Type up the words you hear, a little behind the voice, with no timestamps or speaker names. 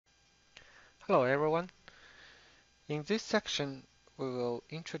Hello everyone. In this section, we will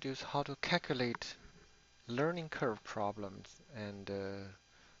introduce how to calculate learning curve problems and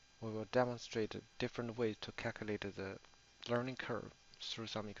we will demonstrate different ways to calculate the learning curve through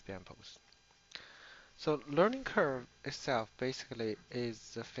some examples. So learning curve itself basically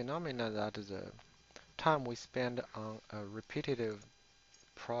is the phenomena that the time we spend on a repetitive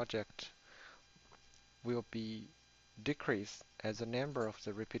project will be decreased as the number of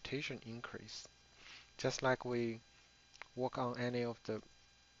the repetition increase. Just like we work on any of the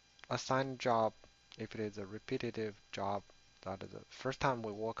assigned job, if it is a repetitive job, that is the first time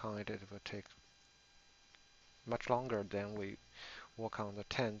we work on it, it will take much longer than we work on the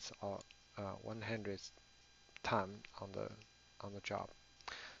 10th or 100th time on the job.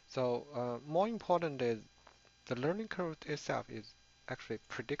 So more important is the learning curve itself is actually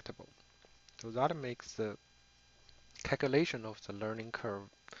predictable. So that makes the calculation of the learning curve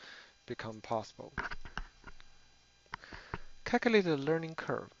become possible. Calculate the learning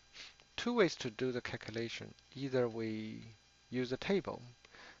curve. Two ways to do the calculation. Either we use a table,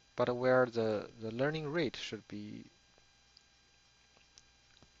 but where the learning rate should be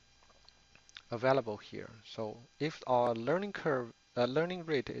available here. So if our learning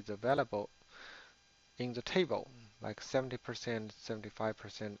rate is available in the table, like 70%,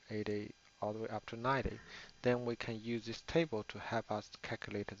 75%, 80, all the way up to 90, then we can use this table to help us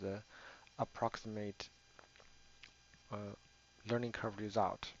calculate the approximate uh, learning curve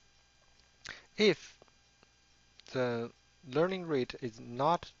result. If the learning rate is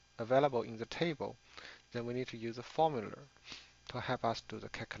not available in the table, then we need to use a formula to help us do the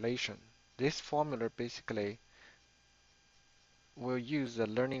calculation. This formula basically will use the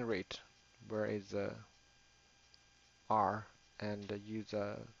learning rate, where is R, and use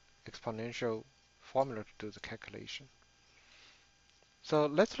a exponential formula to do the calculation. So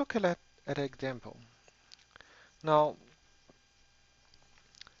let's look at an example. Now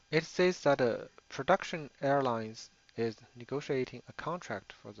it says that Production Airlines is negotiating a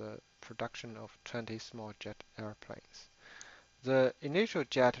contract for the production of 20 small jet airplanes. The initial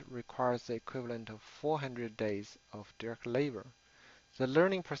jet requires the equivalent of 400 days of direct labor. The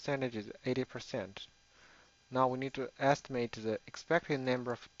learning percentage is 80%. Now we need to estimate the expected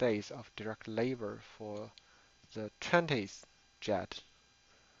number of days of direct labor for the 20th jet,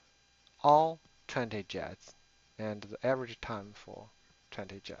 all 20 jets, and the average time for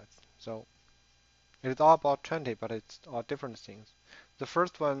 20 jets. So it is all about 20, but it's all different things. The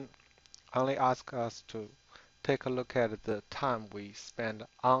first one only asks us to take a look at the time we spend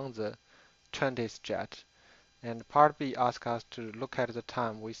on the 20th jet, and part B asks us to look at the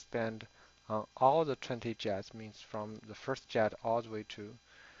time we spend on all the 20 jets, means from the first jet all the way to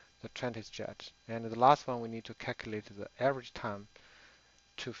the 20th jet. And the last one, we need to calculate the average time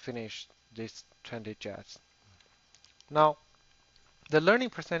to finish these 20 jets. Now, the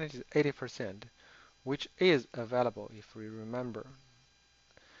learning percentage is 80%, which is available if we remember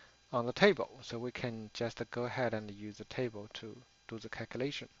on the table. So we can just go ahead and use the table to do the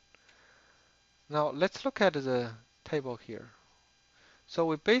calculation. Now, let's look at the table here. So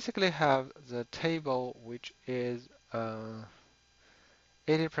we basically have the table which is 80%,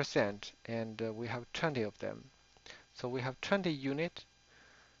 and we have 20 of them. So we have 20 units,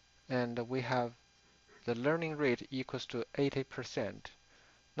 and we have the learning rate equals to 80%.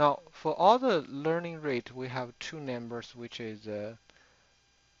 Now, for all the learning rate, we have two numbers, which is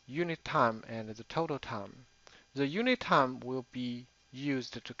unit time and the total time. The unit time will be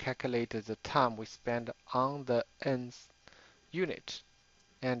used to calculate the time we spend on the nth unit.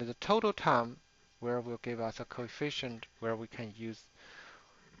 And the total time, where will give us a coefficient where we can use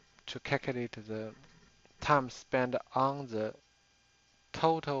to calculate the time spent on the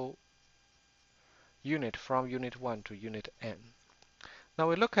total unit from unit 1 to unit n. Now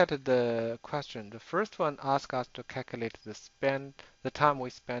we look at the question. The first one asks us to calculate the time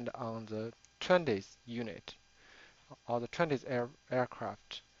we spend on the 20th unit or the 20th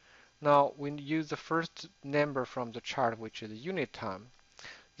aircraft. Now we use the first number from the chart, which is unit time.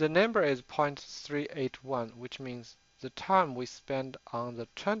 The number is 0.381, which means the time we spend on the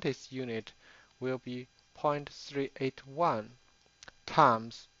 20th unit will be 0.381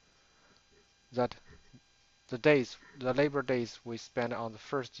 times that the labor days we spend on the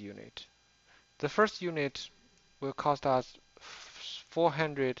first unit. The first unit will cost us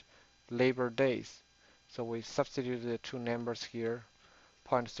 400 labor days. So we substitute the two numbers here,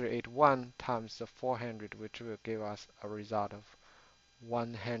 0.381 times the 400, which will give us a result of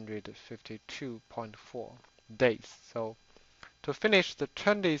 152.4 days. So to finish the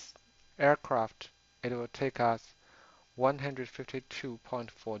 20th aircraft, it will take us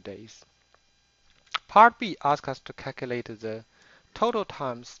 152.4 days. Part B asks us to calculate the total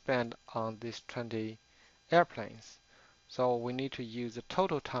time spent on these 20 airplanes. So we need to use the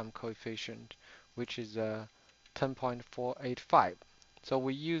total time coefficient, which is 10.485. So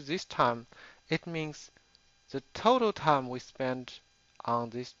we use this time. It means the total time we spent on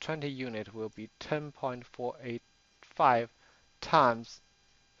this 20 unit will be 10.485 times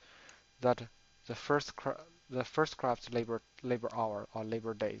that the first craft's labor hour or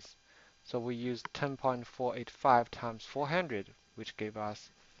labor days. So we use 10.485 times 400, which gave us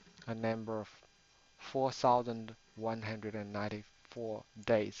a number of 4,194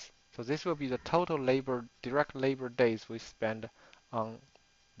 days. So this will be the total direct labor days we spend on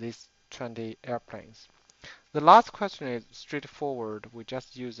these 20 airplanes. The last question is straightforward. We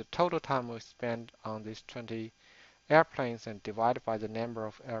just use the total time we spend on these 20 airplanes and divide by the number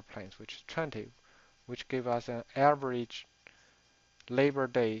of airplanes, which is 20, which gives us an average labor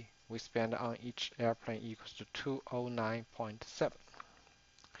day we spend on each airplane equals to 209.7.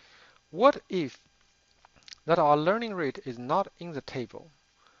 What if that our learning rate is not in the table,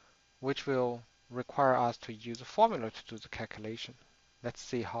 which will require us to use a formula to do the calculation? Let's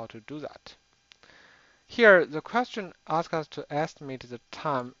see how to do that. Here, the question asks us to estimate the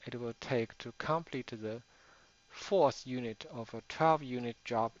time it will take to complete the fourth unit of a 12-unit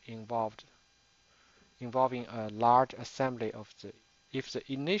job involving a large assembly of if the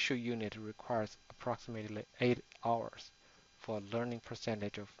initial unit requires approximately 8 hours for a learning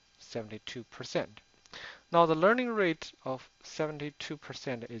percentage of 72%. Now the learning rate of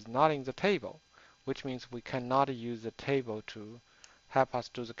 72% is not in the table, which means we cannot use the table to help us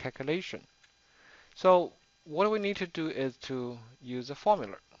do the calculation. So what we need to do is to use a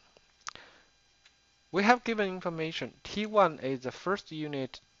formula. We have given information. T1 is the first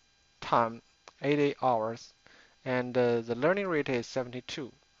unit time, 80 hours, and the learning rate is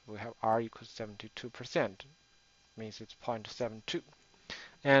 72. We have R equals 72%, means it's 0.72.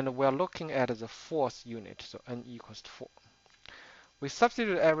 And we're looking at the fourth unit, so N equals 4. We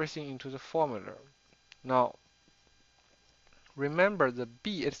substitute everything into the formula. Now, remember the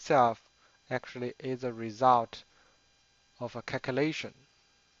B itself actually is a result of a calculation.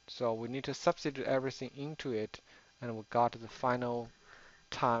 So we need to substitute everything into it, and we got the final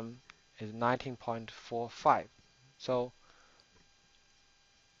time is 19.45. So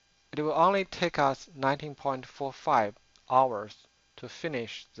it will only take us 19.45 hours to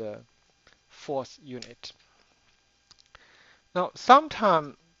finish the fourth unit. Now,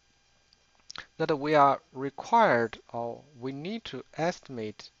 sometime that we are required or we need to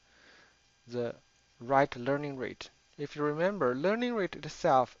estimate the right learning rate. If you remember, learning rate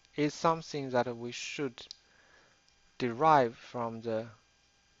itself is something that we should derive from the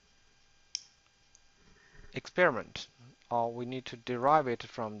experiment, or we need to derive it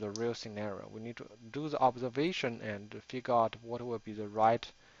from the real scenario. We need to do the observation and figure out what will be the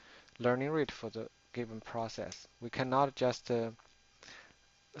right learning rate for the given process. We cannot just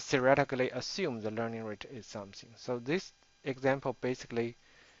theoretically assume the learning rate is something. So this example basically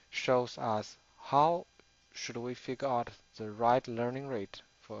shows us how should we figure out the right learning rate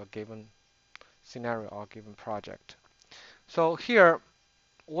for a given scenario or given project. So here,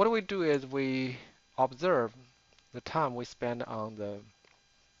 what we do is we observe the time we spend on the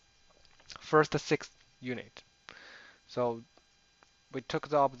first 6 unit. So we took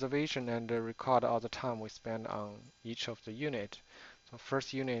the observation and record all the time we spend on each of the unit. So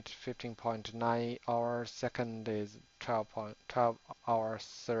first unit 15.9 hours, second is 12 hours,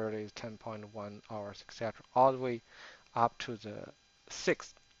 third is 10.1 hours, etc. all the way up to the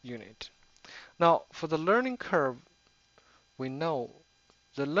 6th unit. Now for the learning curve, we know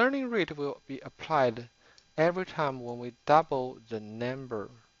the learning rate will be applied every time when we double the number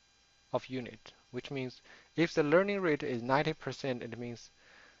of units, which means if the learning rate is 90%, it means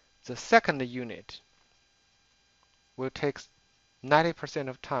the second unit will take 90%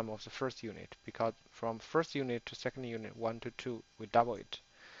 of time of the first unit, because from first unit to second unit, 1 to 2, we double it.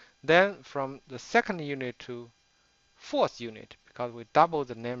 Then from the second unit to fourth unit, because we double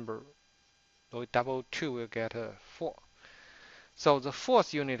the number, we double 2, we'll get 4. So the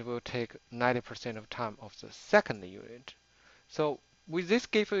fourth unit will take 90% of time of the second unit. So with this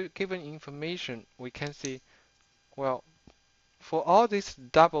given information, we can see, well, for all these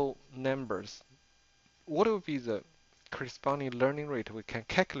double numbers, what will be the corresponding learning rate we can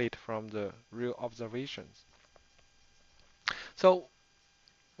calculate from the real observations? So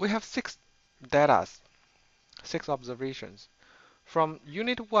we have 6 data, 6 observations. From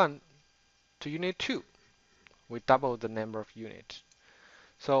unit 1 to unit 2, we double the number of units.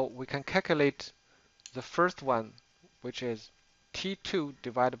 So we can calculate the first one, which is T2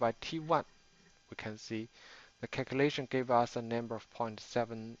 divided by T1, we can see the calculation gave us a number of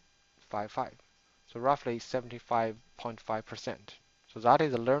 0.755. So roughly 75.5%. So that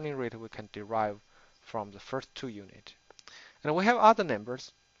is the learning rate we can derive from the first two units. And we have other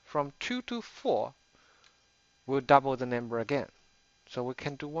numbers. From 2 to 4, we'll double the number again. So we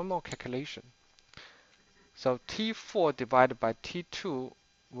can do one more calculation. So T4 divided by T2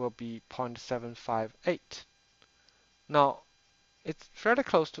 will be 0.758. Now, it's fairly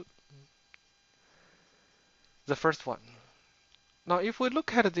close to the first one. Now, if we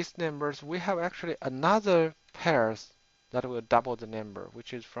look at these numbers, we have actually another pairs that will double the number,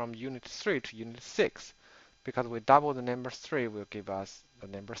 which is from unit 3 to unit 6. Because we double the number 3 will give us the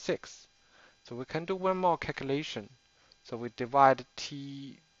number 6. So we can do one more calculation. So we divide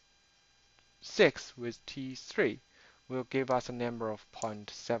T6 with T3 will give us a number of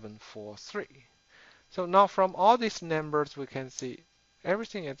 0.743. So now from all these numbers we can see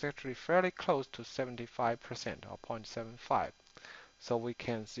everything is actually fairly close to 75% or 0.75. So we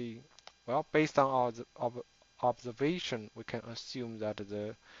can see, well, based on our observation, we can assume that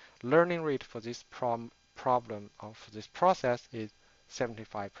the learning rate for this problem of this process is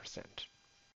 75%.